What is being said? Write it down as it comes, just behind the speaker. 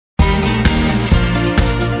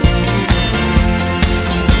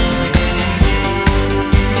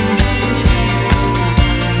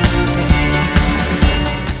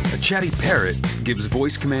Parrot gives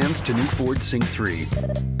voice commands to new Ford Sync 3.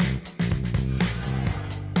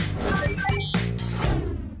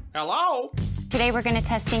 Hello? Today we're going to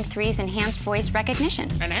test Sync 3's enhanced voice recognition.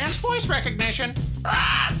 Enhanced voice recognition?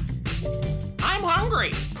 Ah! I'm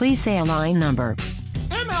hungry. Please say a line number.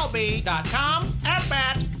 MLB.com at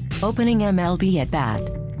bat. Opening MLB at bat.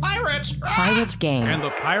 Pirates. Ah! Pirates game. And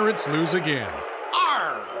the Pirates lose again.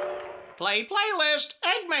 Arr! Play playlist.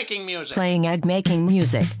 Egg-making music. Playing egg-making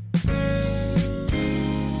music.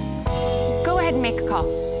 Go ahead and make a call.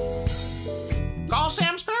 Call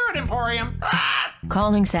Sam's Parrot Emporium. Ah!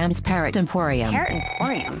 Calling Sam's Parrot Emporium. Parrot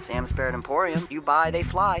Emporium. Sam's Parrot Emporium. You buy, they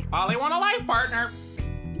fly. Polly want a life partner.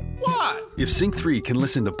 What? If Sync 3 can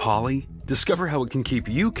listen to Polly, discover how it can keep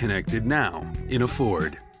you connected now in a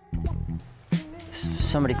Ford.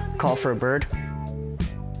 Somebody call for a bird?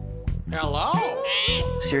 Hello?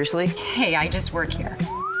 Seriously? Hey, I just work here.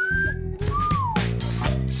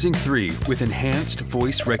 Sync 3 with enhanced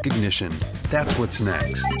voice recognition. That's what's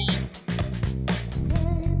next.